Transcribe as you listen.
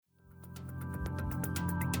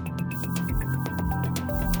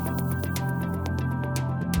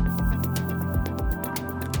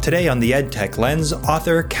Today on the EdTech Lens,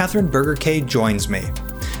 author Katherine Berger-Kay joins me.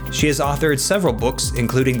 She has authored several books,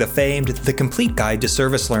 including the famed The Complete Guide to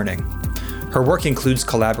Service Learning. Her work includes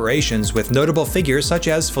collaborations with notable figures such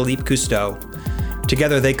as Philippe Cousteau.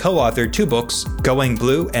 Together they co-authored two books, Going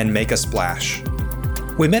Blue and Make a Splash.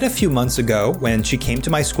 We met a few months ago when she came to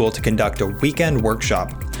my school to conduct a weekend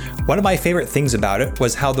workshop. One of my favorite things about it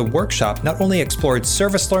was how the workshop not only explored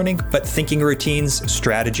service learning, but thinking routines,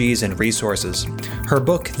 strategies, and resources. Her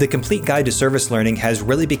book, The Complete Guide to Service Learning, has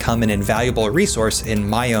really become an invaluable resource in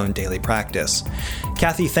my own daily practice.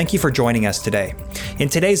 Kathy, thank you for joining us today. In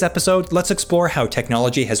today's episode, let's explore how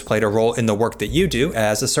technology has played a role in the work that you do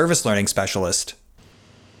as a service learning specialist.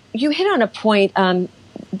 You hit on a point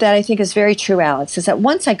that I think is very true, Alex, is that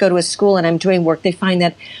once I go to a school and I'm doing work, they find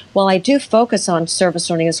that while I do focus on service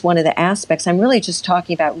learning as one of the aspects, I'm really just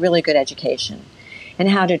talking about really good education and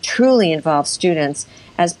how to truly involve students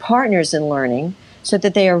as partners in learning so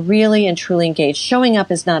that they are really and truly engaged. Showing up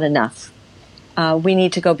is not enough. We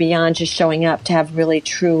need to go beyond just showing up to have really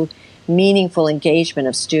true, meaningful engagement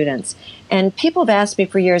of students. And people have asked me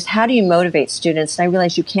for years, how do you motivate students? And I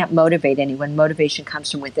realize you can't motivate anyone. Motivation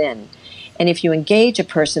comes from within. And if you engage a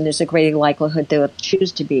person, there's a greater likelihood they will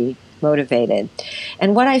choose to be motivated.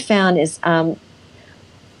 And what I found is the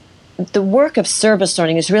work of service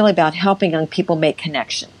learning is really about helping young people make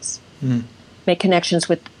connections. Make connections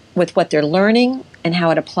with what they're learning and how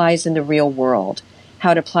it applies in the real world,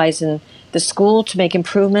 how it applies in the school to make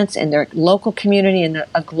improvements in their local community in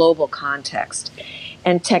a global context.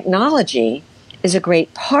 And technology is a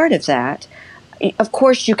great part of that. Of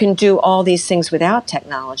course, you can do all these things without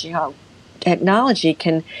technology. Technology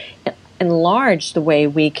can enlarge the way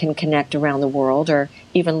we can connect around the world or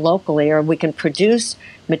even locally, or we can produce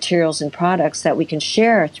materials and products that we can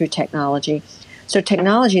share through technology. So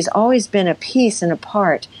technology has always been a piece and a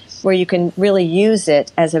part where you can really use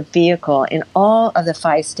it as a vehicle in all of the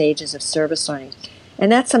 5 stages of service learning.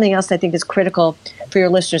 And that's something else I think is critical for your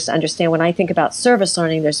listeners to understand. When I think about service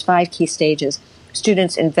learning, there's 5 key stages.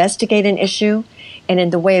 Students investigate an issue, and in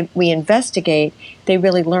the way we investigate, they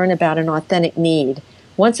really learn about an authentic need.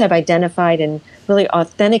 Once I've identified and really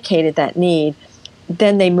authenticated that need,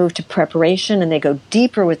 then they move to preparation and they go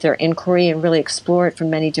deeper with their inquiry and really explore it from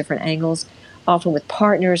many different angles, often with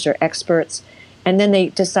partners or experts. And then they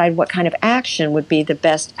decide what kind of action would be the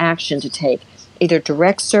best action to take. Either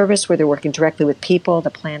direct service, where they're working directly with people, the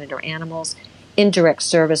planet, or animals. Indirect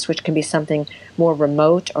service, which can be something more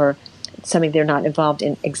remote or something they're not involved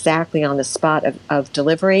in exactly on the spot of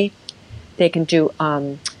delivery. They can do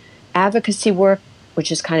advocacy work,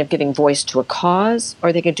 which is kind of giving voice to a cause,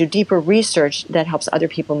 or they can do deeper research that helps other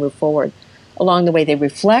people move forward. Along the way, they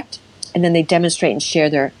reflect, and then they demonstrate and share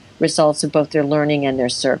their results of both their learning and their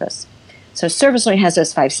service. So service learning has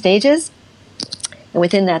those 5 stages, and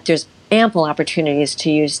within that, there's ample opportunities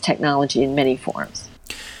to use technology in many forms.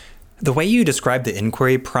 The way you describe the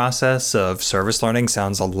inquiry process of service learning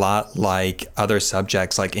sounds a lot like other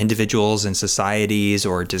subjects like individuals and societies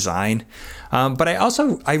or design. But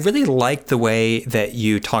I really like the way that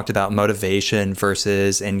you talked about motivation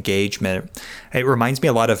versus engagement. It reminds me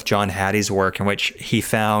a lot of John Hattie's work, in which he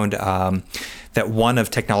found that one of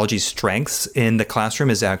technology's strengths in the classroom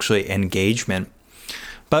is actually engagement.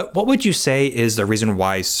 But what would you say is the reason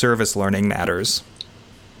why service learning matters?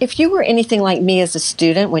 If you were anything like me as a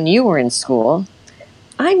student when you were in school,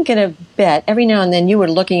 I'm going to bet every now and then you were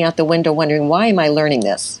looking out the window wondering, why am I learning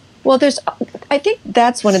this? Well, I think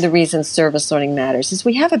that's one of the reasons service learning matters, is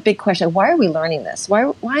we have a big question. Why are we learning this? Why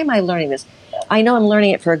am I learning this? I know I'm learning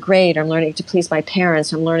it for a grade. I'm learning it to please my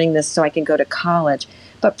parents. I'm learning this so I can go to college.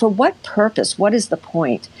 But for what purpose? What is the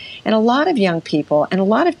point? And a lot of young people and a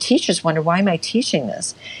lot of teachers wonder, why am I teaching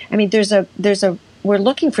this? I mean, we're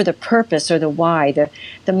looking for the purpose or the why,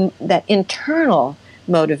 that internal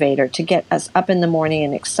motivator to get us up in the morning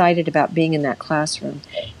and excited about being in that classroom.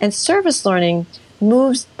 And service learning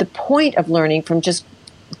moves the point of learning from just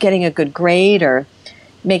getting a good grade or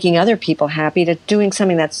making other people happy to doing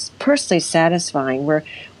something that's personally satisfying, where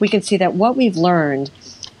we can see that what we've learned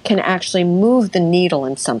can actually move the needle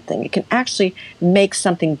in something. It can actually make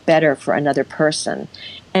something better for another person.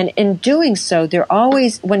 And in doing so, there are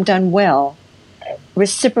always, when done well,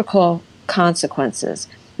 reciprocal consequences.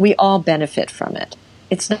 We all benefit from it.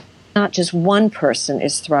 It's not just one person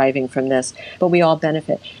is thriving from this, but we all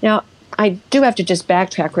benefit. Now, I do have to just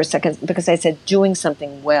backtrack for a second because I said doing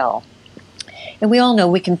something well. And we all know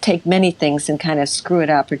we can take many things and kind of screw it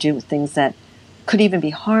up or do things that could even be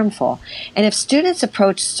harmful. And if students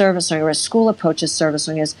approach service learning, or a school approaches service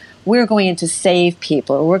learning as we're going in to save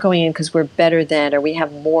people, or we're going in because we're better than, or we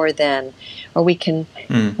have more than, or we can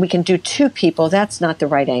do to people, that's not the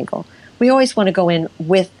right angle. We always want to go in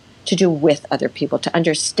to do with other people, to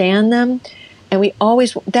understand them. And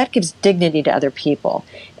that gives dignity to other people.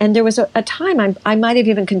 And there was a time I might have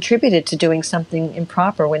even contributed to doing something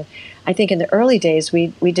improper when I think in the early days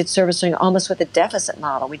we did service learning almost with a deficit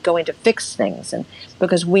model. We'd go in to fix things and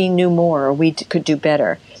because we knew more or we could do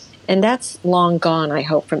better. And that's long gone, I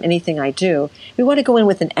hope, from anything I do. We want to go in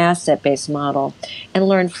with an asset-based model and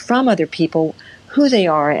learn from other people who they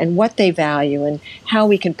are and what they value and how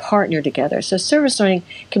we can partner together. So service learning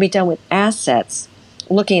can be done with assets,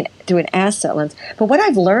 looking through an asset lens. But what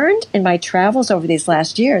I've learned in my travels over these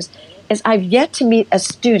last years is I've yet to meet a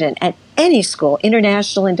student at any school,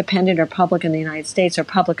 international, independent, or public in the United States or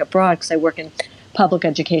public abroad, because I work in public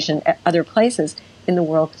education at other places in the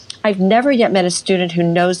world. I've never yet met a student who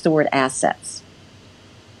knows the word assets.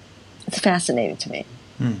 It's fascinating to me.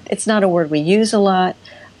 It's not a word we use a lot.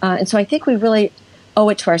 And so I think we really owe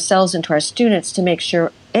it to ourselves and to our students to make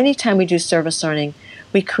sure anytime we do service learning,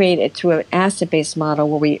 we create it through an asset-based model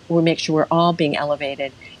where we make sure we're all being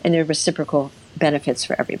elevated and there are reciprocal benefits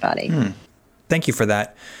for everybody. Thank you for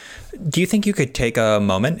that. Do you think you could take a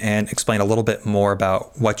moment and explain a little bit more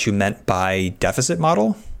about what you meant by deficit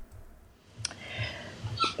model?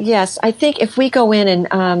 Yes, I think if we go in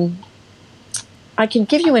and I can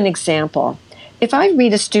give you an example. If I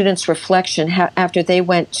read a student's reflection after they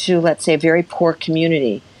went to, let's say, a very poor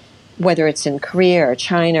community, whether it's in Korea or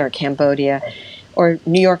China or Cambodia or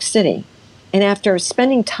New York City, and after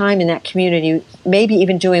spending time in that community, maybe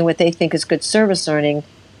even doing what they think is good service learning,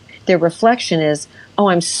 their reflection is, oh,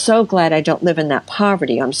 I'm so glad I don't live in that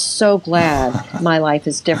poverty. I'm so glad my life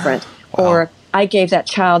is different. Wow. Or I gave that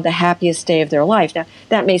child the happiest day of their life. Now,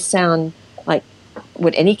 that may sound like,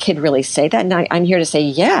 would any kid really say that? And I'm here to say,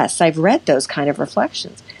 yes, I've read those kind of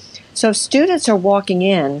reflections. So if students are walking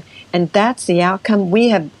in and that's the outcome,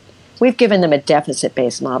 we've given them a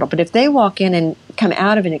deficit-based model. But if they walk in and come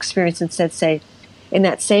out of an experience and said, say, in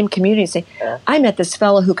that same community, say, I met this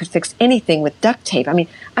fellow who could fix anything with duct tape. I mean,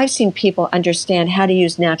 I've seen people understand how to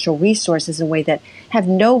use natural resources in a way that have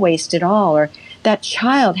no waste at all. Or that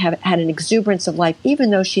child had an exuberance of life, even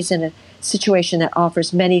though she's in a situation that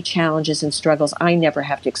offers many challenges and struggles I never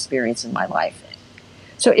have to experience in my life.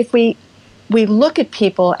 So if we look at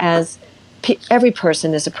people as every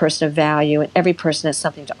person is a person of value and every person has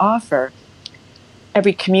something to offer,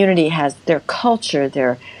 every community has their culture,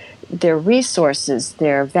 their resources,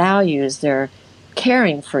 their values, their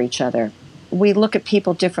caring for each other. We look at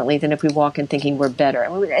people differently than if we walk in thinking we're better.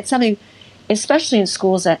 And it's something, especially in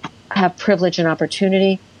schools that have privilege and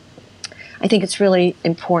opportunity, I think it's really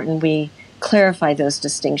important we clarify those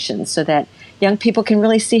distinctions so that young people can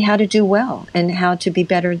really see how to do well and how to be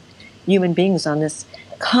better human beings on this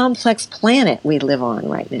complex planet we live on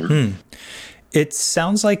right now. It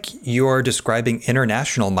sounds like you're describing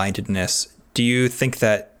international mindedness. Do you think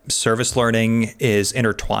that service learning is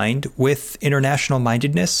intertwined with international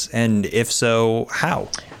mindedness? And if so, how?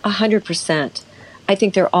 100%. I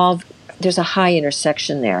think there's a high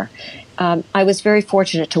intersection there. I was very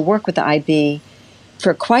fortunate to work with the IB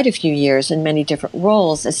for quite a few years in many different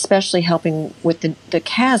roles, especially helping with the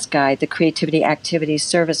CAS guide, the Creativity Activities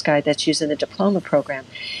Service Guide that's used in the diploma program.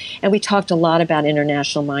 And we talked a lot about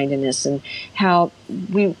international mindedness and how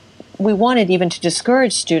we wanted even to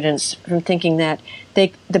discourage students from thinking that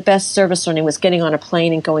the best service learning was getting on a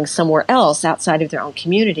plane and going somewhere else outside of their own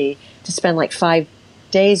community to spend like 5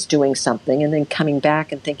 days doing something and then coming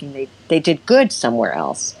back and thinking they did good somewhere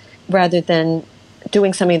else, rather than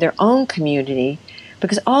doing something in their own community,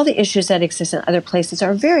 because all the issues that exist in other places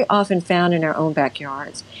are very often found in our own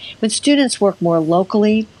backyards. When students work more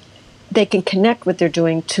locally, they can connect what they're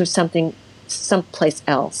doing to someplace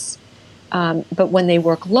else. But when they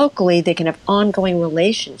work locally, they can have ongoing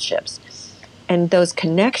relationships. And those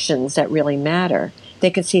connections that really matter,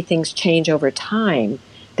 they can see things change over time.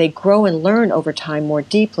 They grow and learn over time more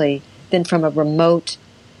deeply than from a remote,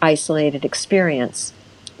 isolated experience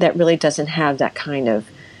that really doesn't have that kind of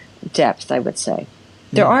depth, I would say.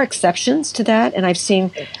 There are exceptions to that, and I've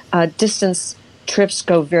seen distance trips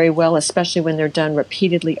go very well, especially when they're done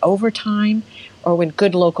repeatedly over time or when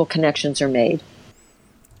good local connections are made.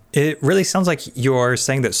 It really sounds like you're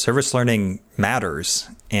saying that service learning matters,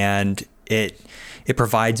 and it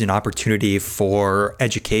provides an opportunity for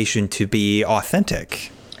education to be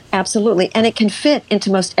authentic. Absolutely, and it can fit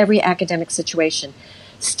into most every academic situation.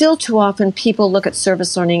 Still too often people look at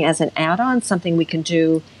service learning as an add-on, something we can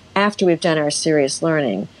do after we've done our serious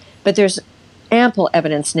learning. But there's ample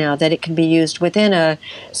evidence now that it can be used within a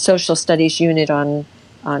social studies unit on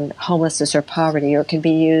homelessness or poverty, or it can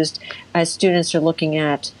be used as students are looking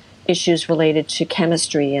at issues related to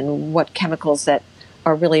chemistry and what chemicals that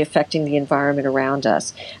are really affecting the environment around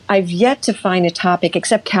us. I've yet to find a topic,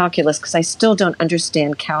 except calculus, because I still don't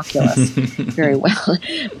understand calculus very well.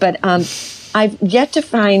 But I've yet to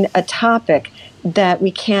find a topic that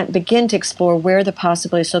we can't begin to explore where the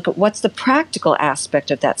possibilities look at what's the practical aspect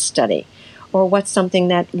of that study, or what's something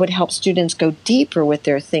that would help students go deeper with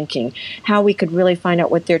their thinking, how we could really find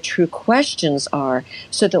out what their true questions are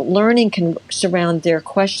so that learning can surround their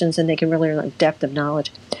questions and they can really learn depth of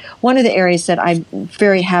knowledge. One of the areas that I'm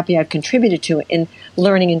very happy I've contributed to in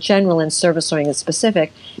learning in general and service learning in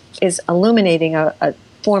specific is illuminating a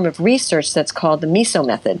form of research that's called the MISO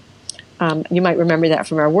method. You might remember that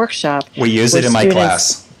from our workshop. We use it in my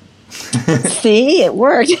class. See, it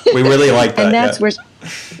worked. We really like that. And that's where,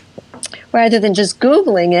 rather than just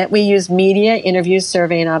Googling it, we use media, interviews,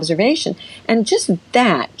 survey, and observation. And just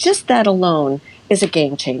that alone is a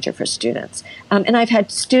game changer for students. And I've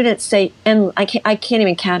had students say, and I can't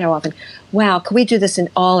even count how often, wow, could we do this in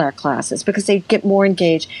all our classes? Because they get more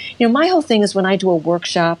engaged. You know, my whole thing is when I do a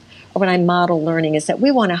workshop or when I model learning is that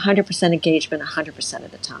we want 100% engagement 100%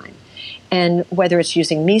 of the time. And whether it's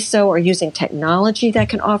using MISO or using technology that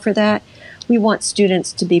can offer that, we want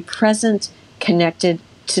students to be present, connected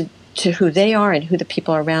to who they are and who the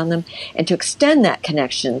people around them, and to extend that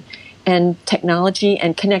connection. And technology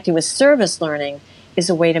and connecting with service learning is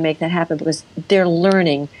a way to make that happen, because their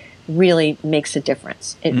learning really makes a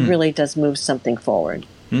difference. It really does move something forward.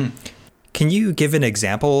 Can you give an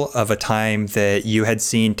example of a time that you had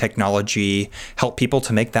seen technology help people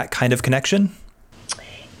to make that kind of connection?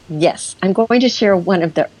 Yes, I'm going to share one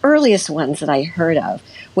of the earliest ones that I heard of,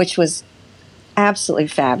 which was absolutely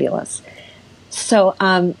fabulous. So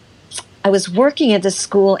I was working at this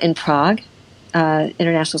school in Prague,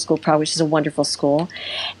 International School of Prague, which is a wonderful school,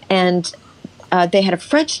 and they had a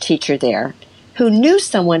French teacher there who knew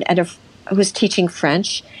someone who was teaching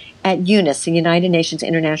French at UNIS, the United Nations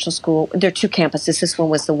International School. There are two campuses. This one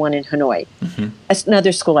was the one in Hanoi. It's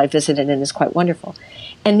another school I visited and is quite wonderful.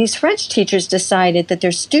 And these French teachers decided that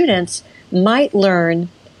their students might learn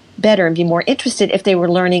better and be more interested if they were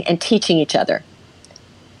learning and teaching each other.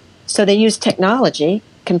 So they used technology,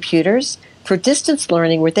 computers, for distance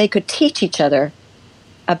learning where they could teach each other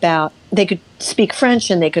they could speak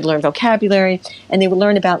French and they could learn vocabulary, and they would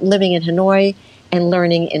learn about living in Hanoi and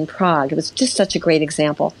learning in Prague. It was just such a great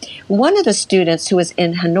example. One of the students who was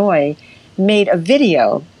in Hanoi made a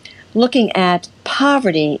video looking at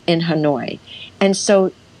poverty in Hanoi. And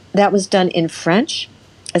so that was done in French,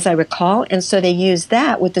 as I recall. And so they used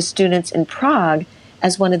that with the students in Prague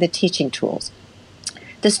as one of the teaching tools.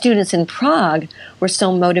 The students in Prague were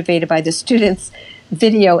so motivated by the students'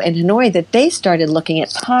 video in Hanoi that they started looking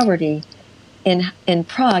at poverty in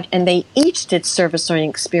Prague, and they each did service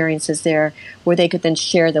learning experiences there where they could then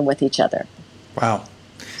share them with each other. Wow.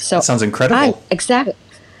 So that sounds incredible. Exactly.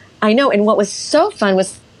 I know. And what was so fun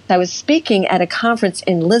was I was speaking at a conference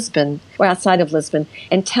in Lisbon, or outside of Lisbon,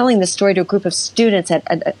 and telling the story to a group of students.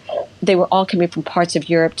 They were all coming from parts of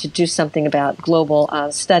Europe to do something about global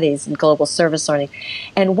studies and global service learning.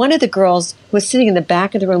 And one of the girls who was sitting in the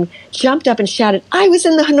back of the room jumped up and shouted, "I was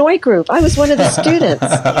in the Hanoi group. I was one of the students."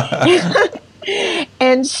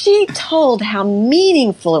 And she told how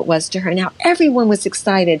meaningful it was to her and how everyone was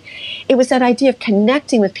excited. It was that idea of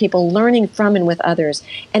connecting with people, learning from and with others,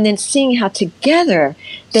 and then seeing how together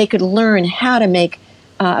they could learn how to make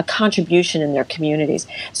a contribution in their communities.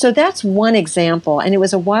 So that's one example, and it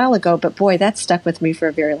was a while ago, but boy, that stuck with me for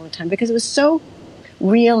a very long time because it was so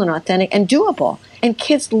real and authentic and doable. And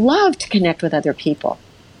kids love to connect with other people.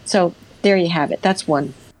 So there you have it. That's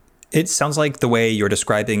one. It sounds like the way you're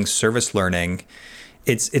describing service learning,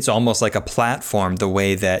 it's almost like a platform, the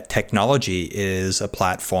way that technology is a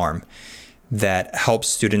platform that helps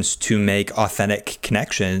students to make authentic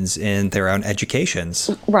connections in their own educations.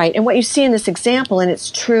 Right. And what you see in this example, and it's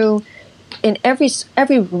true in every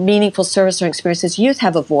meaningful service learning experience, is youth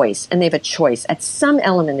have a voice and they have a choice at some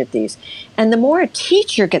element of these. And the more a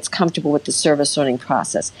teacher gets comfortable with the service learning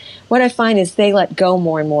process, what I find is they let go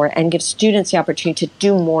more and more and give students the opportunity to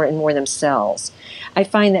do more and more themselves. I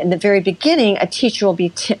find that in the very beginning, a teacher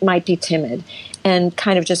might be timid and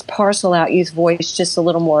kind of just parcel out youth voice just a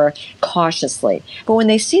little more cautiously. But when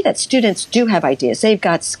they see that students do have ideas, they've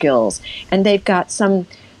got skills, and they've got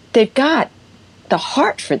the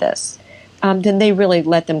heart for this, then they really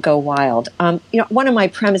let them go wild. One of my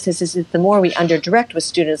premises is that the more we underdirect with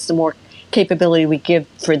students, the more capability we give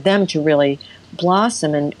for them to really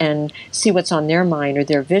blossom and see what's on their mind or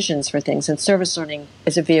their visions for things. And service learning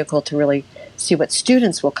is a vehicle to really see what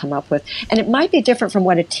students will come up with. And it might be different from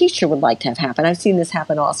what a teacher would like to have happen. I've seen this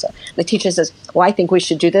happen also. The teacher says, well, I think we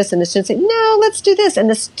should do this. And the students say, no, let's do this. And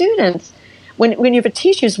the students, when you have a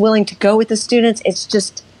teacher who's willing to go with the students, it's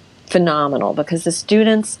just phenomenal, because the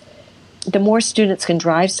students, the more students can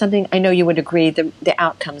drive something, I know you would agree, the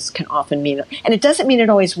outcomes can often mean, and it doesn't mean it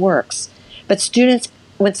always works, but students,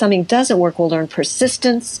 when something doesn't work, will learn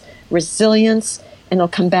persistence, resilience, and they'll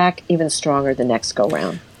come back even stronger the next go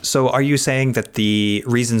round. So are you saying that the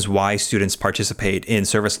reasons why students participate in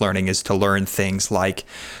service learning is to learn things like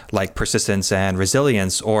persistence and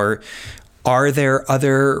resilience, or are there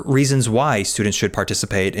other reasons why students should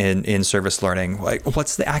participate in service learning? Like,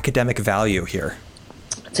 what's the academic value here?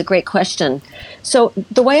 It's a great question. So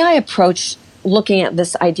the way I approach looking at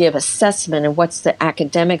this idea of assessment and what's the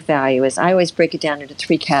academic value is I always break it down into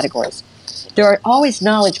 3 categories. There are always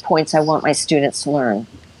knowledge points I want my students to learn,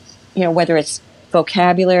 whether it's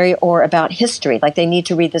vocabulary or about history, like they need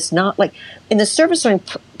to read this, not like in the service learning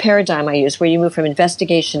paradigm I use, where you move from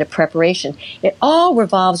investigation to preparation, it all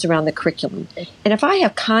revolves around the curriculum. And if I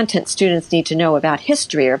have content students need to know about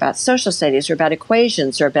history or about social studies or about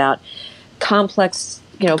equations or about complex,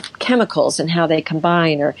 chemicals and how they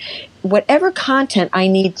combine, or whatever content I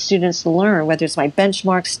need students to learn, whether it's my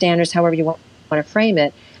benchmark standards, however you want to frame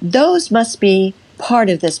it, those must be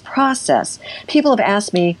part of this process. People have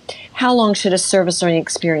asked me, how long should a service learning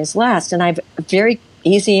experience last? And I have a very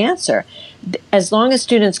easy answer. As long as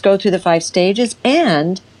students go through the 5 stages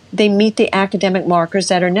and they meet the academic markers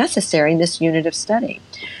that are necessary in this unit of study.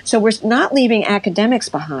 So we're not leaving academics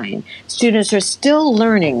behind. Students are still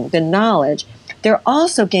learning the knowledge. They're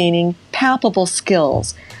also gaining palpable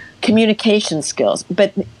skills, communication skills.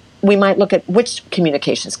 But we might look at which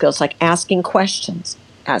communication skills, like asking questions,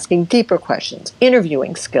 asking deeper questions,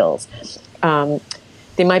 interviewing skills.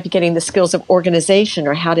 They might be getting the skills of organization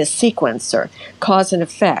or how to sequence or cause and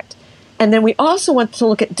effect. And then we also want to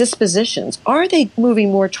look at dispositions. Are they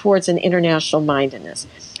moving more towards an international mindedness?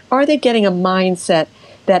 Are they getting a mindset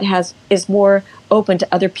that is more open to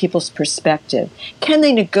other people's perspective? Can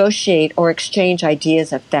they negotiate or exchange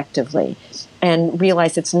ideas effectively and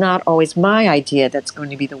realize it's not always my idea that's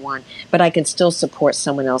going to be the one, but I can still support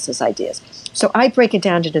someone else's ideas? So I break it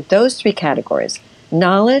down into those 3 categories: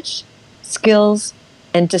 knowledge, skills,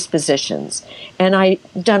 and dispositions. And I've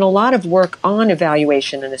done a lot of work on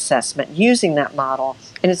evaluation and assessment using that model,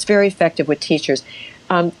 and it's very effective with teachers.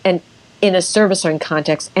 And in a service learning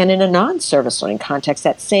context and in a non-service learning context,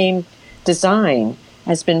 that same design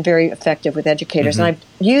has been very effective with educators. Mm-hmm. And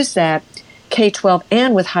I've used that K-12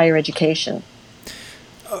 and with higher education.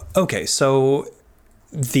 Okay, so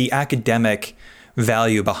the academic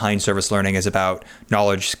value behind service learning is about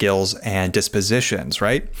knowledge, skills, and dispositions,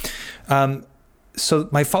 right? So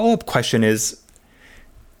my follow-up question is,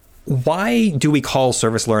 why do we call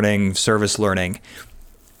service learning service learning?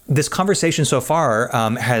 This conversation so far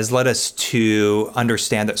has led us to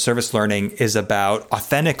understand that service learning is about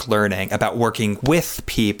authentic learning, about working with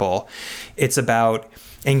people. It's about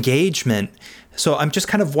engagement. So I'm just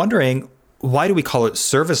kind of wondering, why do we call it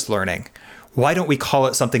service learning? Why don't we call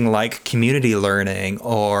it something like community learning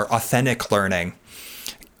or authentic learning?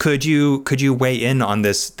 Could you weigh in on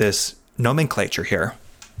this nomenclature here?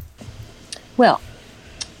 Well,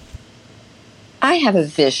 I have a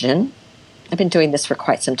vision. I've been doing this for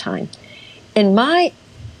quite some time. In my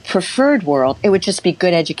preferred world, it would just be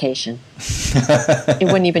good education. It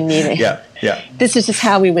wouldn't even need it. Yeah. This is just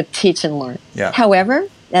how we would teach and learn. Yeah. However,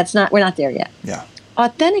 we're not there yet. Yeah.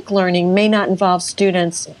 Authentic learning may not involve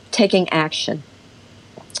students taking action.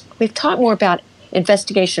 We've talked more about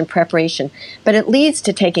investigation preparation, but it leads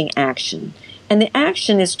to taking action. And the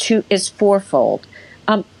action is fourfold.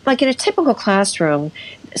 Like in a typical classroom,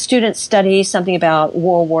 students study something about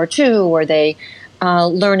World War II, or they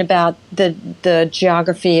learn about the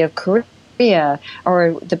geography of Korea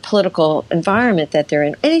or the political environment that they're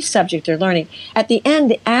in, any subject they're learning. At the end,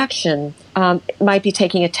 the action might be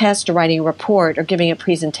taking a test or writing a report or giving a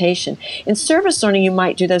presentation. In service learning, you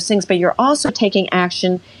might do those things, but you're also taking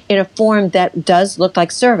action in a form that does look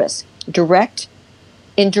like service: direct,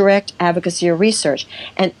 indirect advocacy or research.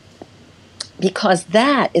 And because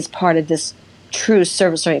that is part of this true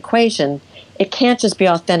service learning equation, it can't just be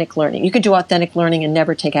authentic learning. You could do authentic learning and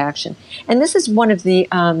never take action. And this is one of the,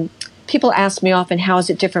 people ask me often, how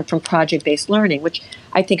is it different from project-based learning, which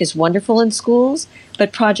I think is wonderful in schools,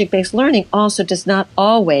 but project-based learning also does not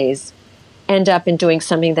always end up in doing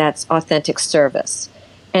something that's authentic service.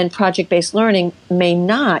 And project-based learning may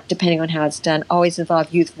not, depending on how it's done, always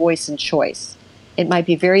involve youth voice and choice. It might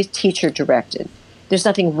be very teacher directed. There's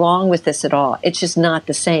nothing wrong with this at all. It's just not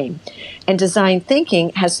the same. And design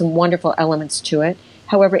thinking has some wonderful elements to it.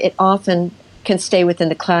 However, it often can stay within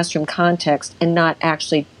the classroom context and not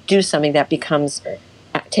actually do something that becomes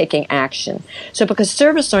taking action. So because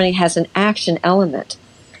service learning has an action element,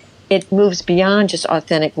 it moves beyond just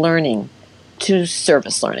authentic learning to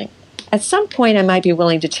service learning. At some point, I might be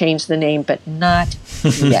willing to change the name, but not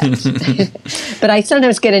yet. But I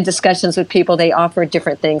sometimes get in discussions with people. They offer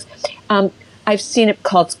different things. I've seen it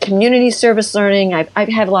called community service learning. I've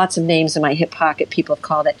had lots of names in my hip pocket. People have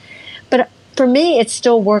called it. But for me, it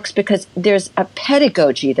still works because there's a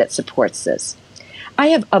pedagogy that supports this. I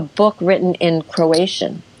have a book written in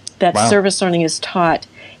Croatian that service learning is taught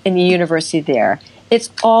in the university there. It's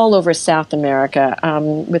all over South America,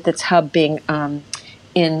 with its hub being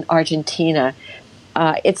in Argentina.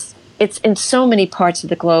 It's in so many parts of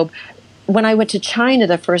the globe. When I went to China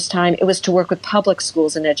the first time, it was to work with public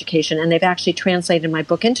schools in education, and they've actually translated my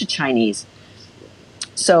book into Chinese.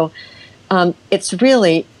 So it's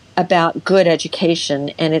really about good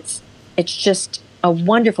education, and it's just a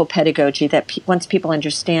wonderful pedagogy that once people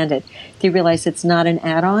understand it, they realize it's not an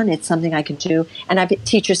add-on, it's something I can do. And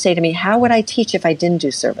teachers say to me, how would I teach if I didn't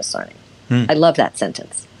do service learning? I love that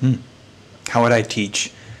sentence. How would I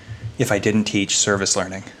teach if I didn't teach service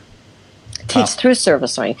learning? Teach through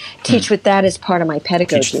service learning. Teach with that as part of my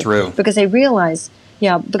pedagogy. Teach through. Because they realize,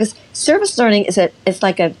 because service learning it's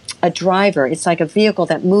like a driver. It's like a vehicle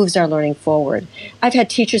that moves our learning forward. I've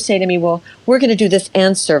had teachers say to me, well, we're going to do this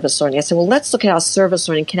and service learning. I said, well, let's look at how service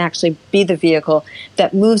learning can actually be the vehicle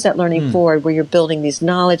that moves that learning forward, where you're building these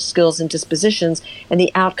knowledge, skills, and dispositions, and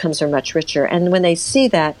the outcomes are much richer. And when they see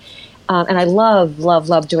that, and I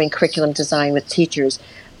love doing curriculum design with teachers,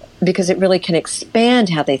 because it really can expand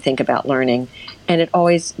how they think about learning, and it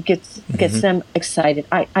always gets them excited.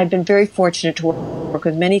 I've been very fortunate to work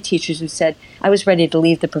with many teachers who said, I was ready to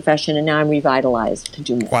leave the profession, and now I'm revitalized to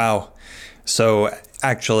do more. Wow. So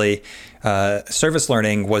actually, service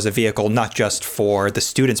learning was a vehicle not just for the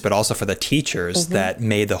students, but also for the teachers that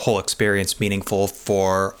made the whole experience meaningful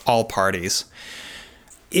for all parties.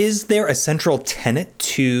 Is there a central tenet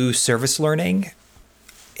to service learning?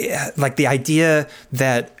 Like the idea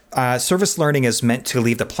that service learning is meant to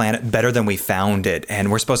leave the planet better than we found it, and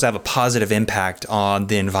we're supposed to have a positive impact on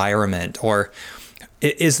the environment? Or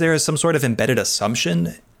is there some sort of embedded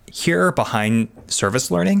assumption here behind service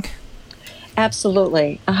learning?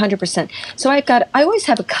 Absolutely, 100%. So I always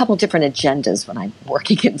have a couple different agendas when I'm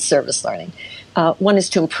working in service learning. One is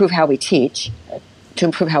to improve how we teach, to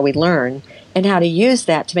improve how we learn, and how to use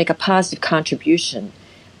that to make a positive contribution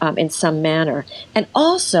in some manner. And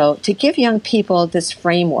also to give young people this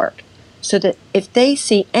framework so that if they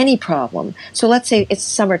see any problem, so let's say it's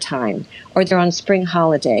summertime, or they're on spring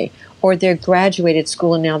holiday, or they're graduated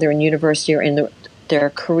school and now they're in university or in their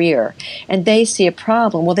career, and they see a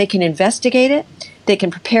problem, well, they can investigate it, they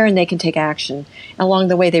can prepare, and they can take action. Along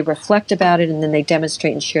the way, they reflect about it, and then they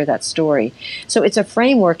demonstrate and share that story. So it's a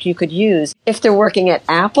framework you could use. If they're working at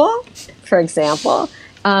Apple, for example,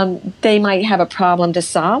 they might have a problem to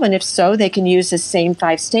solve, and if so, they can use the same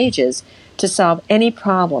 5 stages to solve any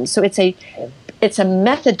problem. So it's a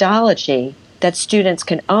methodology that students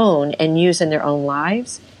can own and use in their own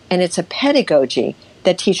lives, and it's a pedagogy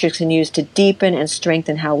that teachers can use to deepen and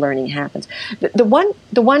strengthen how learning happens. The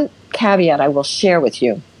one caveat I will share with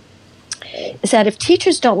you is that if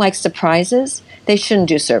teachers don't like surprises, they shouldn't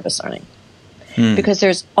do service learning, because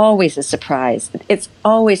there's always a surprise. It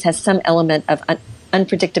always has some element of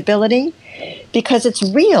unpredictability, because it's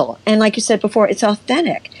real. And like you said before, it's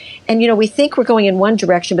authentic. And, we think we're going in one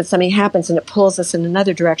direction, but something happens and it pulls us in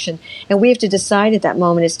another direction. And we have to decide at that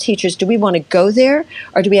moment as teachers, do we want to go there?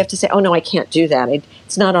 Or do we have to say, oh, no, I can't do that.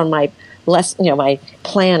 It's not on my my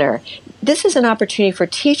planner. This is an opportunity for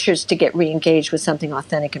teachers to get re-engaged with something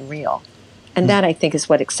authentic and real. And that, I think, is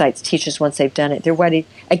what excites teachers once they've done it. They're ready,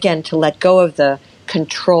 again, to let go of the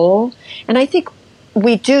control. And I think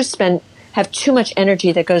we do have too much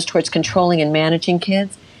energy that goes towards controlling and managing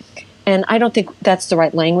kids. And I don't think that's the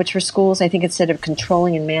right language for schools. I think instead of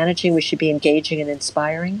controlling and managing, we should be engaging and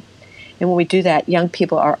inspiring. And when we do that, young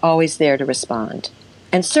people are always there to respond.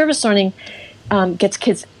 And service learning gets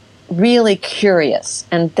kids really curious.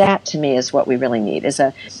 And that, to me, is what we really need, is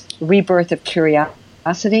a rebirth of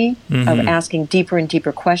curiosity, of asking deeper and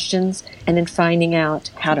deeper questions, and then finding out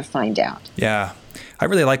how to find out. Yeah. I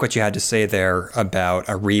really like what you had to say there about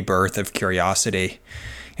a rebirth of curiosity,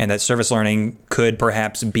 and that service learning could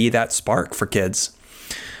perhaps be that spark for kids.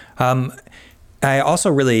 I also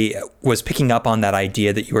really was picking up on that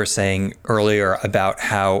idea that you were saying earlier about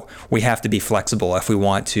how we have to be flexible if we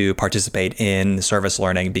want to participate in service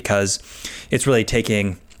learning, because it's really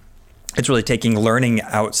taking learning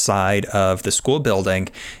outside of the school building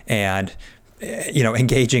and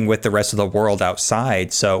engaging with the rest of the world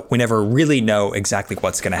outside. So we never really know exactly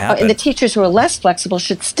what's going to happen. And the teachers who are less flexible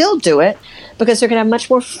should still do it, because they're going to have much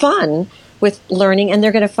more fun with learning, and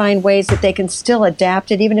they're going to find ways that they can still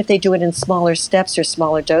adapt it. Even if they do it in smaller steps or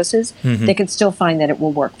smaller doses, they can still find that it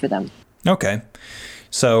will work for them. Okay.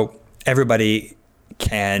 So everybody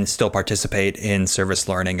can still participate in service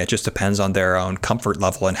learning. It just depends on their own comfort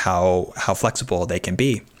level and how flexible they can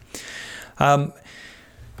be.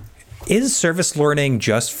 Is service learning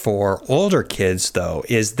just for older kids, though?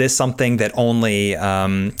 Is this something that only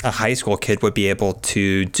a high school kid would be able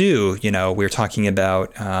to do? We were talking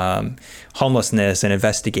about homelessness and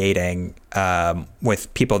investigating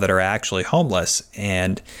with people that are actually homeless.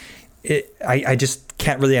 And I just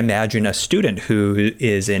can't really imagine a student who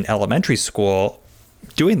is in elementary school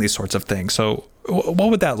doing these sorts of things. So what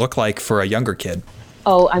would that look like for a younger kid?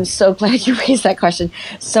 Oh, I'm so glad you raised that question.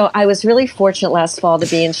 So I was really fortunate last fall to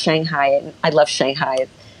be in Shanghai. And I love Shanghai.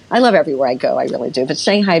 I love everywhere I go. I really do. But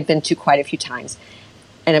Shanghai I've been to quite a few times,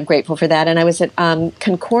 and I'm grateful for that. And I was at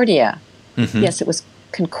Concordia. Mm-hmm. Yes, it was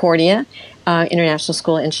Concordia International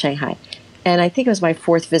School in Shanghai. And I think it was my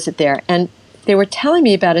 4th visit there. And they were telling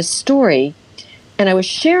me about a story, and I was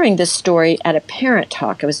sharing this story at a parent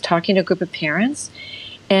talk. I was talking to a group of parents,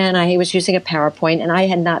 and I was using a PowerPoint, and I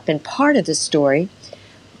had not been part of this story.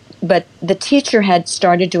 But the teacher had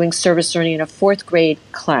started doing service learning in a 4th grade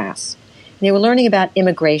class. They were learning about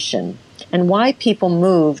immigration and why people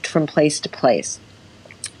moved from place to place.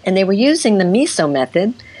 And they were using the MISO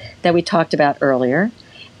method that we talked about earlier.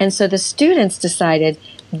 And so the students decided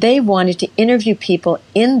they wanted to interview people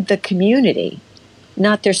in the community,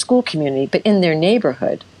 not their school community, but in their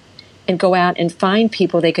neighborhood, and go out and find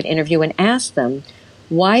people they could interview and ask them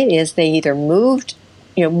why it is they either moved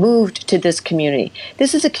to this community.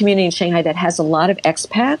 This is a community in Shanghai that has a lot of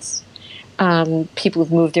expats, people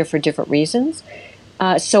who've moved there for different reasons.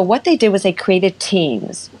 So what they did was they created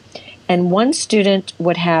teams. And one student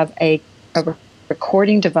would have a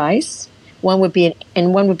recording device, one would be an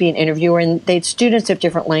interviewer, and they had students of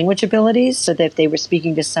different language abilities, so that if they were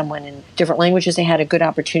speaking to someone in different languages, they had a good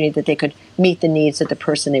opportunity that they could meet the needs of the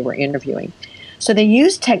person they were interviewing. So they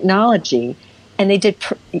used technology, and they did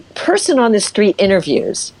person on the street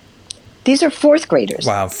interviews. These are 4th graders.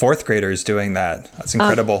 Wow, 4th graders doing that. That's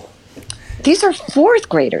incredible. These are 4th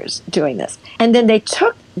graders doing this. And then they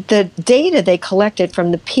took the data they collected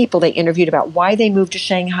from the people they interviewed about why they moved to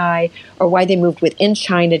Shanghai or why they moved within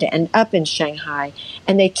China to end up in Shanghai.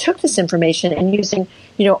 And they took this information and using,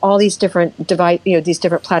 all these different these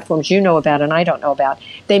different platforms you know about and I don't know about.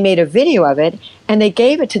 They made a video of it and they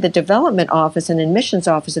gave it to the development office and admissions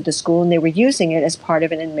office at the school, and they were using it as part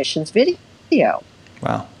of an admissions video.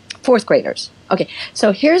 Wow. 4th graders. Okay,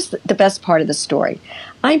 so here's the best part of the story.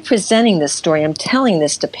 I'm presenting this story. I'm telling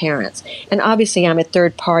this to parents. And obviously I'm a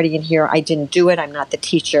third party in here. I didn't do it. I'm not the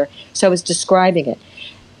teacher. So I was describing it.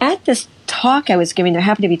 At this talk I was giving, there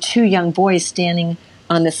happened to be 2 young boys standing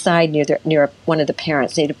on the side near one of the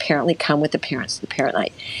parents. They'd apparently come with the parents to the parent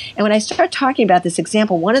night. And when I started talking about this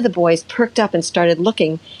example, one of the boys perked up and started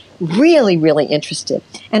looking really, really interested.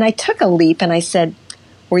 And I took a leap and I said,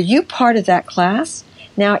 "Were you part of that class?"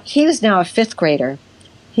 Now, he was now a 5th grader.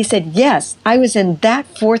 He said, "Yes, I was in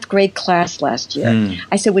that 4th grade class last year."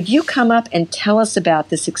 I said, "Would you come up and tell us about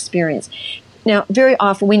this experience?" Now, very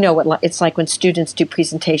often, we know what it's like when students do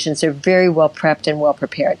presentations. They're very well prepped and well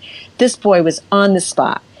prepared. This boy was on the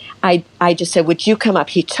spot. I just said, "Would you come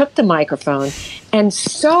up?" He took the microphone and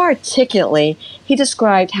so articulately, he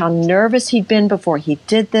described how nervous he'd been before he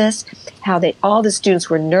did this, how all the students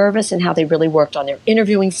were nervous and how they really worked on their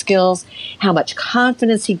interviewing skills, how much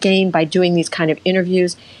confidence he gained by doing these kind of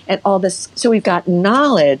interviews and all this. So we've got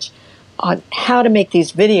knowledge on how to make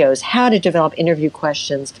these videos, how to develop interview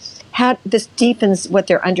questions, how this deepens what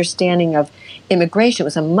their understanding of immigration. It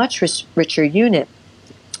was a much richer unit.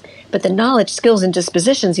 But the knowledge, skills, and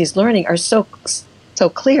dispositions he's learning are so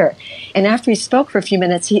clear. And after he spoke for a few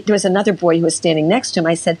minutes, there was another boy who was standing next to him.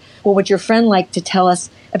 I said, "Well, would your friend like to tell us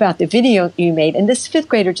about the video you made?" And this 5th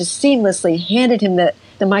grader just seamlessly handed him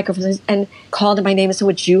the microphone and called him by name and said,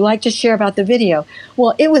 "Would you like to share about the video?"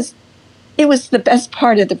 Well, it was the best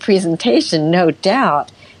part of the presentation, no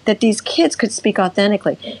doubt, that these kids could speak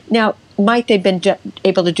authentically. Now, might they have been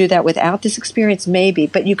able to do that without this experience? Maybe,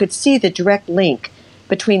 but you could see the direct link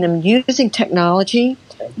between them using technology,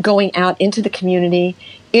 going out into the community,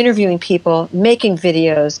 interviewing people, making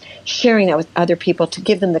videos, sharing that with other people to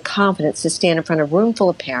give them the confidence to stand in front of a room full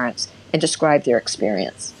of parents and describe their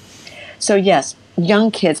experience. So yes,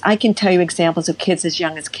 young kids, I can tell you examples of kids as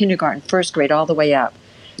young as kindergarten, first grade, all the way up,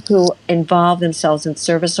 who involve themselves in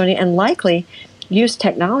service learning and likely use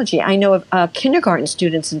technology. I know of kindergarten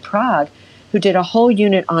students in Prague who did a whole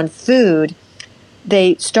unit on food.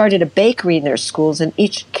 They started a bakery in their schools, and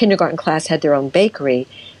each kindergarten class had their own bakery.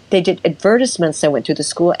 They did advertisements that went through the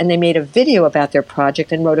school, and they made a video about their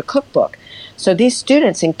project and wrote a cookbook. So these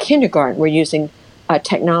students in kindergarten were using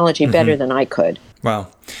technology better than I could. Wow.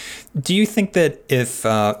 Do you think that if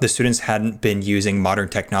the students hadn't been using modern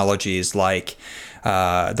technologies like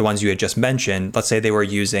the ones you had just mentioned, let's say they were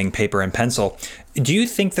using paper and pencil, do you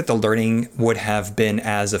think that the learning would have been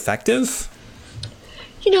as effective?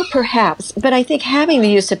 Perhaps, but I think having the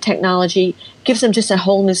use of technology gives them just a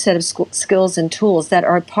whole new set of skills and tools that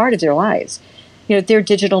are part of their lives. They're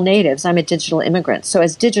digital natives. I'm a digital immigrant. So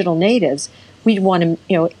as digital natives, we want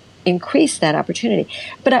to, increase that opportunity.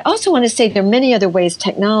 But I also want to say there are many other ways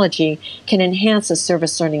technology can enhance a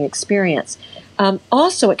service learning experience.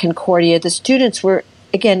 Also at Concordia, the students were,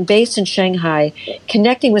 again, based in Shanghai,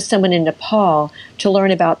 connecting with someone in Nepal to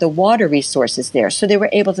learn about the water resources there. So they were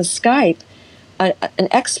able to Skype an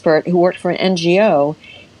expert who worked for an NGO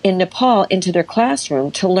in Nepal into their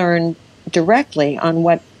classroom to learn directly on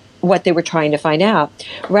what they were trying to find out,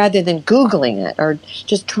 rather than Googling it or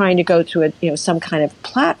just trying to go through some kind of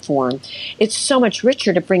platform. It's so much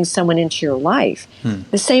richer to bring someone into your life.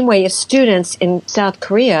 The same way if students in South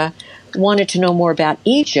Korea wanted to know more about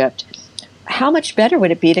Egypt, how much better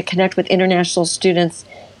would it be to connect with international students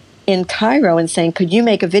in Cairo and saying, could you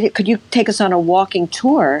make a video, could you take us on a walking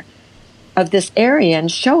tour of this area and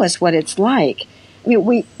show us what it's like? I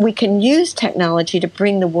mean, we can use technology to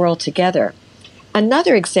bring the world together.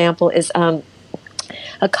 Another example is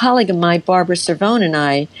a colleague of mine, Barbara Cervone, and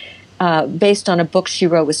I, based on a book she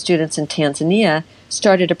wrote with students in Tanzania,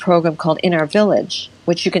 started a program called In Our Village,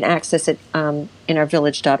 which you can access at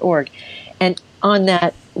inourvillage.org. And on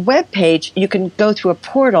that webpage, you can go through a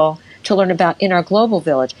portal to learn about In Our Global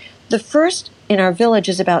Village. The first In Our Village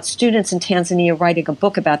is about students in Tanzania writing a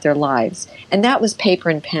book about their lives, and that was paper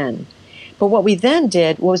and pen. But what we then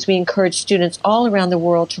did was we encouraged students all around the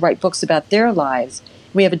world to write books about their lives.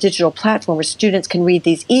 We have a digital platform where students can read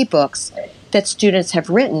these ebooks that students have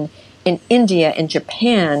written in India, in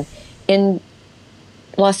Japan, in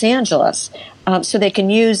Los Angeles. So they can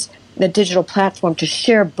use the digital platform to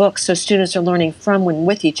share books so students are learning from and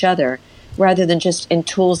with each other rather than just in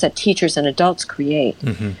tools that teachers and adults create.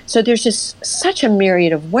 So there's just such a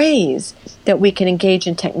myriad of ways that we can engage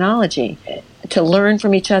in technology to learn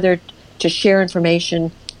from each other, to share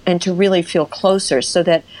information, and to really feel closer so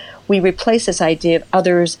that we replace this idea of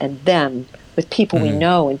others and them with people we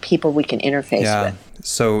know and people we can interface with.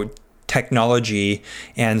 So technology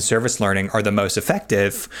and service learning are the most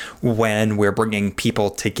effective when we're bringing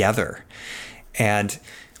people together. And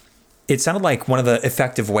it sounded like one of the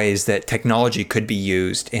effective ways that technology could be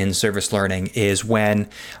used in service learning is when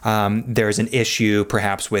there's an issue,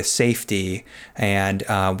 perhaps with safety and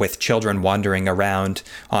with children wandering around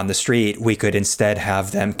on the street, we could instead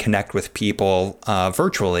have them connect with people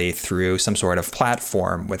virtually through some sort of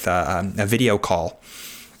platform with a video call.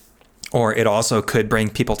 Or it also could bring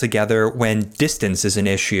people together when distance is an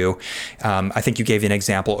issue. I think you gave an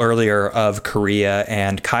example earlier of Korea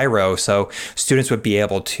and Cairo. So students would be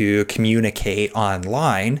able to communicate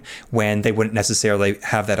online when they wouldn't necessarily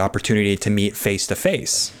have that opportunity to meet face to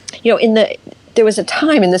face. There was a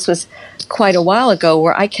time, and this was quite a while ago,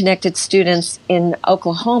 where I connected students in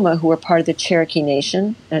Oklahoma who were part of the Cherokee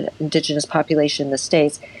Nation, an indigenous population in the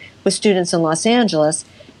States, with students in Los Angeles.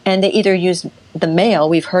 And they either use the mail,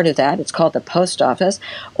 we've heard of that, it's called the post office,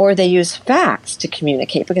 or they use fax to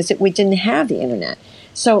communicate because we didn't have the internet.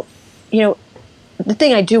 So, the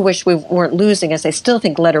thing I do wish we weren't losing is I still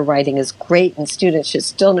think letter writing is great and students should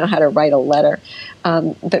still know how to write a letter.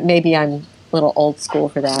 But maybe I'm a little old school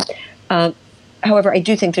for that. However, I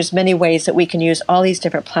do think there's many ways that we can use all these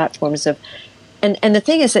different platforms and the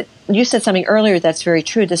thing is that you said something earlier that's very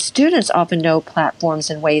true. The students often know platforms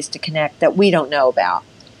and ways to connect that we don't know about,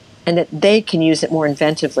 and that they can use it more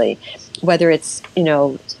inventively, whether it's,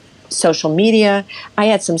 social media. I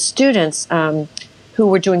had some students who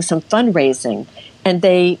were doing some fundraising, and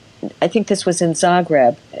I think this was in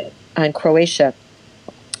Zagreb, in Croatia,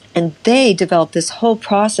 And they developed this whole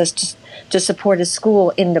process to support a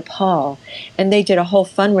school in Nepal. And they did a whole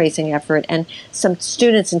fundraising effort. And some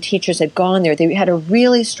students and teachers had gone there. They had a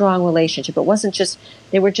really strong relationship. It wasn't just,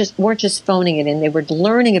 weren't just phoning it in. They were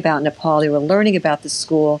learning about Nepal. They were learning about the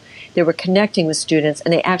school. They were connecting with students.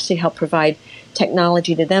 And they actually helped provide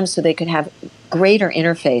technology to them so they could have greater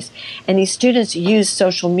interface. And these students use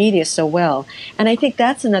social media so well. And I think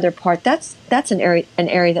that's another part. That's an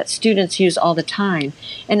area that students use all the time.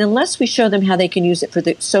 And unless we show them how they can use it for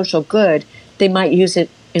the social good, they might use it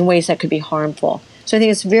in ways that could be harmful. So I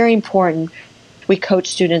think it's very important we coach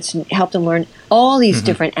students and help them learn all these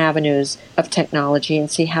different avenues of technology and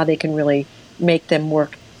see how they can really make them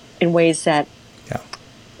work in ways that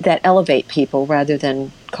elevate people rather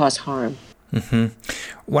than cause harm.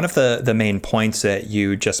 One of the main points that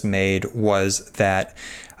you just made was that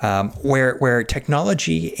where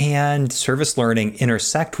technology and service learning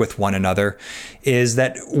intersect with one another is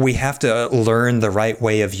that we have to learn the right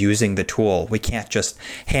way of using the tool. We can't just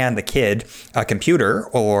hand the kid a computer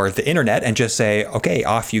or the internet and just say, okay,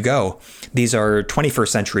 off you go. These are 21st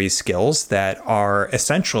century skills that are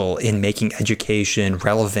essential in making education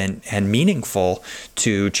relevant and meaningful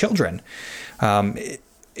to children.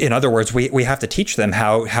 In other words, we have to teach them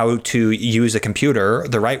how to use a computer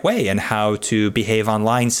the right way and how to behave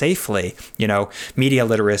online safely. Media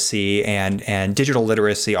literacy and digital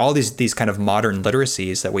literacy, all these kind of modern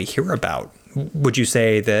literacies that we hear about. Would you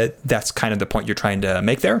say that that's kind of the point you're trying to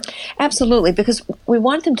make there? Absolutely, because we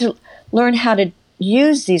want them to learn how to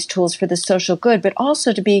use these tools for the social good, but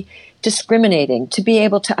also to be discriminating, to be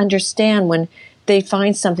able to understand when they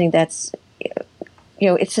find something that's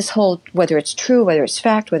it's this whole, whether it's true, whether it's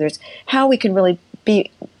fact, whether it's how we can really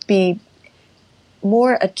be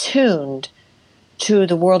more attuned to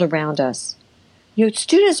the world around us.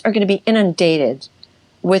 Students are going to be inundated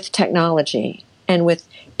with technology and with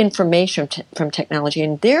information from technology,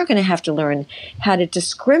 and they're going to have to learn how to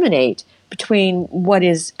discriminate between what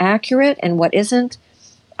is accurate and what isn't,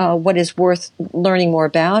 what is worth learning more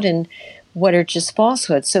about, and what are just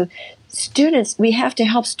falsehoods. So we have to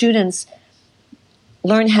help students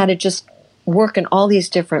learn how to just work in all these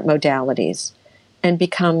different modalities and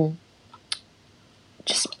become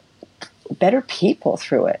just better people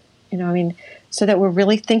through it, so that we're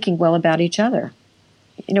really thinking well about each other.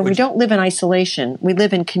 We don't live in isolation. We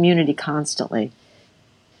live in community constantly.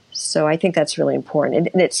 So I think that's really important.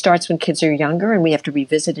 And it starts when kids are younger, and we have to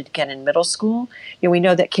revisit it again in middle school. We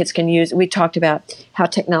know that kids can we talked about how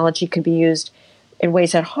technology can be used in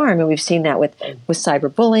ways that harm, and we've seen that with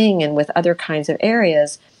cyberbullying and with other kinds of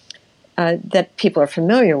areas that people are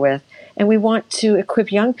familiar with. And we want to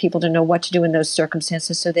equip young people to know what to do in those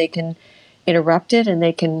circumstances so they can interrupt it and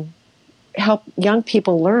they can help young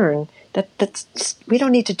people learn that we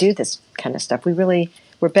don't need to do this kind of stuff.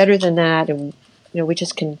 We're better than that, and we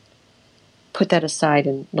just can put that aside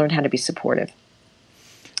and learn how to be supportive.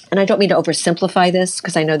 And I don't mean to oversimplify this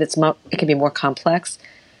because I know that it can be more complex.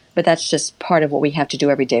 But that's just part of what we have to do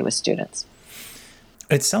every day with students.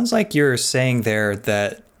 It sounds like you're saying there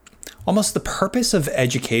that almost the purpose of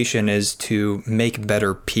education is to make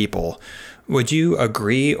better people. Would you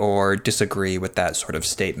agree or disagree with that sort of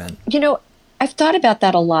statement? I've thought about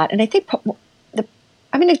that a lot, and I think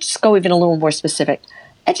I'm going to just go even a little more specific.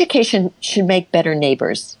 Education should make better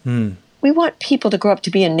neighbors. We want people to grow up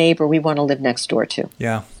to be a neighbor we want to live next door to.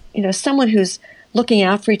 Yeah. Someone who's looking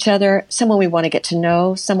out for each other, someone we want to get to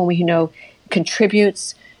know, someone we know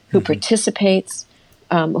contributes, who participates,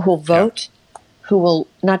 who will vote, who will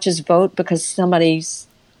not just vote because somebody's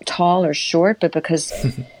tall or short, but because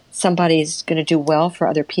somebody's going to do well for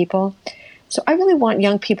other people. So I really want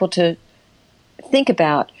young people to think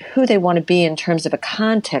about who they want to be in terms of a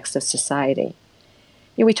context of society.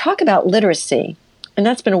 We talk about literacy, and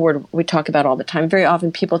that's been a word we talk about all the time. Very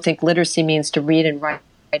often people think literacy means to read and write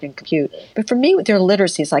and compute. But for me, there are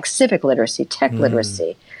literacies like civic literacy, tech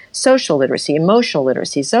literacy, social literacy, emotional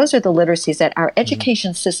literacies. Those are the literacies that our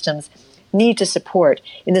education systems need to support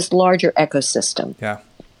in this larger ecosystem. Yeah,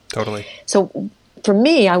 totally. So for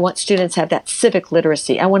me, I want students to have that civic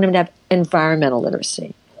literacy. I want them to have environmental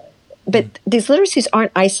literacy. But these literacies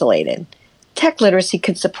aren't isolated. Tech literacy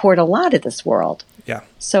could support a lot of this world. Yeah.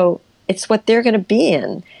 So it's what they're going to be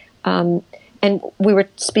in. And we were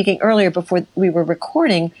speaking earlier before we were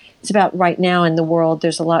recording, it's about right now in the world,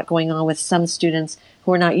 there's a lot going on with some students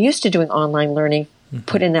who are not used to doing online learning,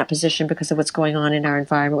 put in that position because of what's going on in our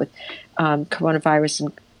environment with coronavirus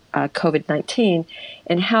and COVID-19.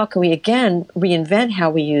 And how can we, again, reinvent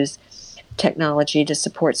how we use technology to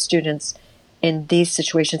support students in these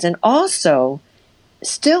situations and also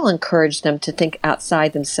still encourage them to think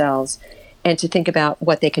outside themselves and to think about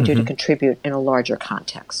what they can do to contribute in a larger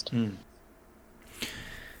context.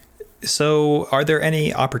 So are there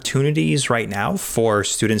any opportunities right now for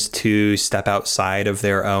students to step outside of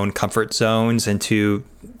their own comfort zones and to,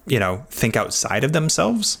 think outside of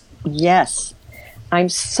themselves? Yes. I'm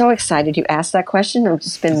so excited you asked that question. I've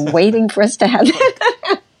just been waiting for us to have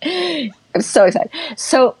that. I'm so excited.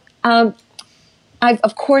 So I've,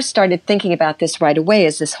 of course, started thinking about this right away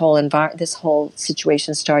as this whole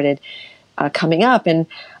situation started coming up. And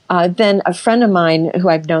then a friend of mine who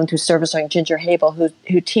I've known through service learning, Ginger Habel,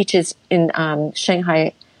 who teaches in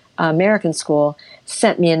Shanghai American School,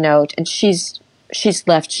 sent me a note, and she's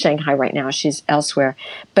left Shanghai right now. She's elsewhere.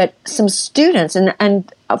 But some students,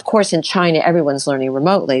 and of course in China, everyone's learning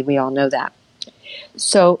remotely. We all know that.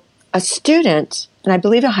 So a student, and I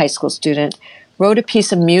believe a high school student, wrote a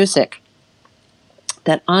piece of music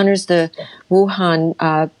that honors the Wuhan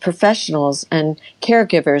professionals and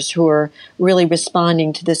caregivers who are really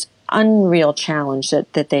responding to this unreal challenge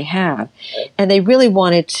that they have. And they really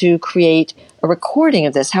wanted to create a recording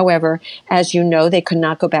of this. However, as you know, they could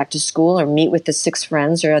not go back to school or meet with the 6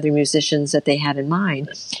 friends or other musicians that they had in mind.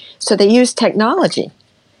 So they used technology.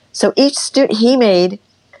 So each student, he made,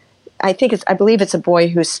 I believe it's a boy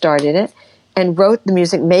who started it, and wrote the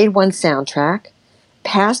music, made one soundtrack,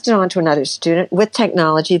 passed it on to another student with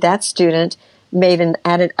technology. That student made and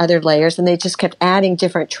added other layers, and they just kept adding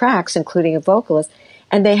different tracks, including a vocalist.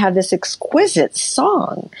 And they have this exquisite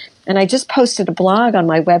song. And I just posted a blog on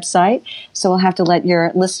my website, so I'll have to let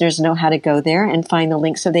your listeners know how to go there and find the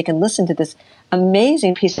link so they can listen to this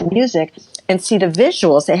amazing piece of music and see the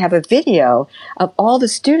visuals. They have a video of all the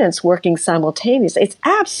students working simultaneously. It's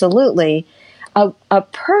absolutely a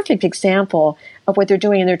perfect example of what they're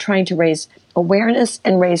doing, and they're trying to raise awareness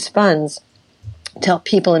and raise funds to help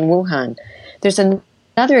people in Wuhan. There's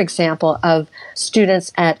another example of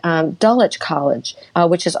students at Dulwich College,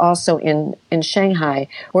 which is also in Shanghai,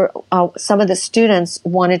 where some of the students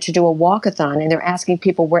wanted to do a walkathon, and they're asking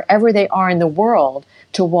people wherever they are in the world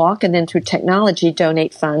to walk, and then through technology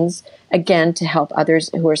donate funds, again, to help others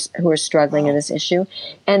who are struggling in this issue.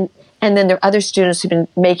 And then there are other students who've been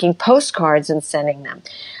making postcards and sending them.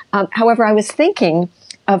 However, I was thinking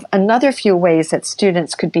of another few ways that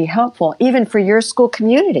students could be helpful, even for your school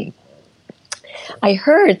community. I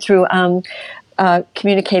heard through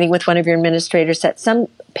communicating with one of your administrators that some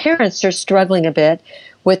parents are struggling a bit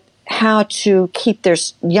with how to keep their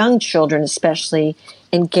young children, especially,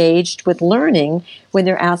 engaged with learning when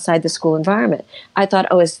they're outside the school environment. I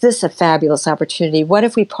thought, is this a fabulous opportunity? What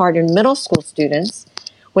if we partnered middle school students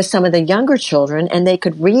with some of the younger children, and they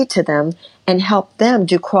could read to them and help them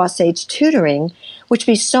do cross-age tutoring, which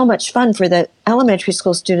would be so much fun for the elementary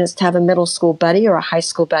school students to have a middle school buddy or a high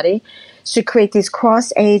school buddy, to create these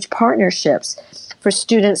cross-age partnerships for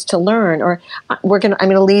students to learn. Or I'm going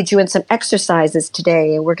to lead you in some exercises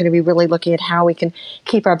today, and we're going to be really looking at how we can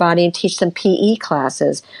keep our body and teach them PE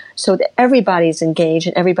classes so that everybody's engaged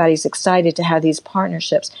and everybody's excited to have these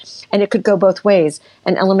partnerships. And it could go both ways.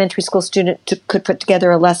 An elementary school student could put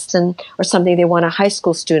together a lesson or something they want a high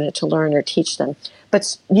school student to learn or teach them.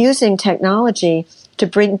 But using technology to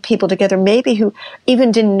bring people together, maybe who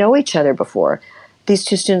even didn't know each other before. These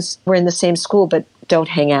two students were in the same school but don't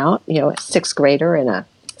hang out, a 6th grader and a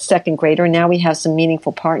 2nd grader, and now we have some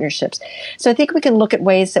meaningful partnerships. So I think we can look at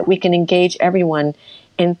ways that we can engage everyone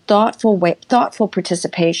in thoughtful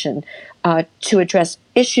participation to address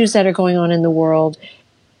issues that are going on in the world,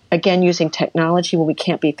 again, using technology when we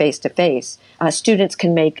can't be face-to-face. Students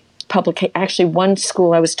can make actually one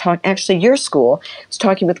school your school, I was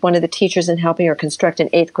talking with one of the teachers and helping her construct an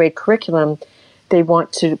 8th grade curriculum they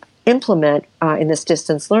want to implement in this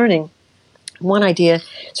distance learning. One idea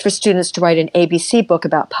is for students to write an ABC book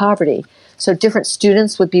about poverty. So different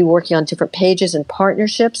students would be working on different pages and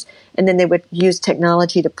partnerships, and then they would use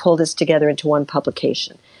technology to pull this together into one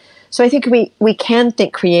publication. So I think we can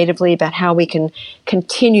think creatively about how we can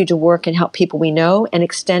continue to work and help people we know and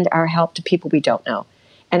extend our help to people we don't know,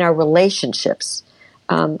 and our relationships.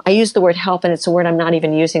 I use the word help, and it's a word I'm not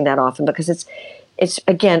even using that often because it's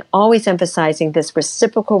again, always emphasizing this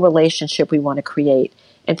reciprocal relationship we want to create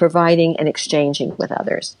and providing and exchanging with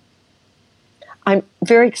others. I'm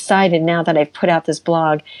very excited now that I've put out this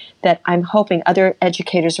blog that I'm hoping other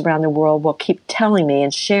educators around the world will keep telling me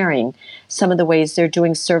and sharing some of the ways they're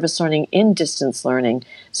doing service learning in distance learning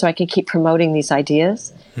so I can keep promoting these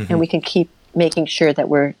ideas and we can keep making sure that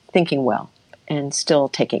we're thinking well and still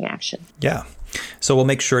taking action. Yeah. So we'll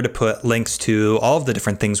make sure to put links to all of the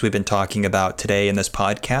different things we've been talking about today in this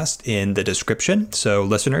podcast in the description. So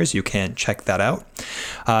listeners, you can check that out.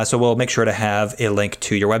 So we'll make sure to have a link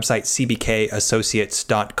to your website,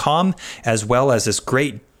 cbkassociates.com, as well as this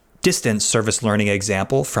great distance service learning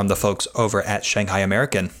example from the folks over at Shanghai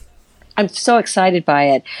American. I'm so excited by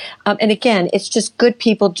it. And again, it's just good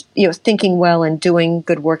people, thinking well and doing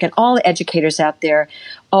good work. And all the educators out there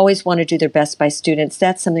always want to do their best by students.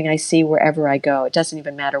 That's something I see wherever I go. It doesn't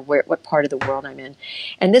even matter what part of the world I'm in.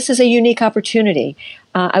 And this is a unique opportunity.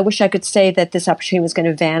 I wish I could say that this opportunity was going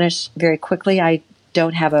to vanish very quickly. I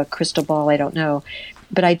don't have a crystal ball. I don't know.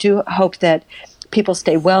 But I do hope that people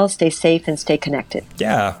stay well, stay safe, and stay connected.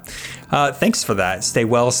 Yeah. Thanks for that. Stay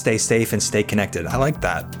well, stay safe, and stay connected. I like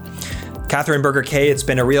that. Catherine Berger-Kay, it's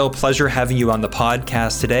been a real pleasure having you on the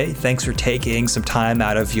podcast today. Thanks for taking some time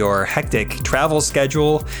out of your hectic travel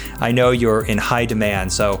schedule. I know you're in high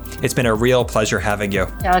demand, so it's been a real pleasure having you.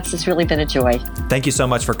 Alex, it's really been a joy. Thank you so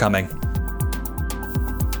much for coming.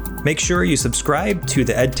 Make sure you subscribe to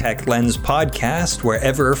the EdTech Lens podcast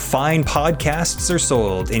wherever fine podcasts are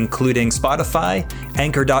sold, including Spotify,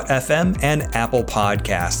 Anchor.fm, and Apple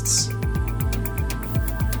Podcasts.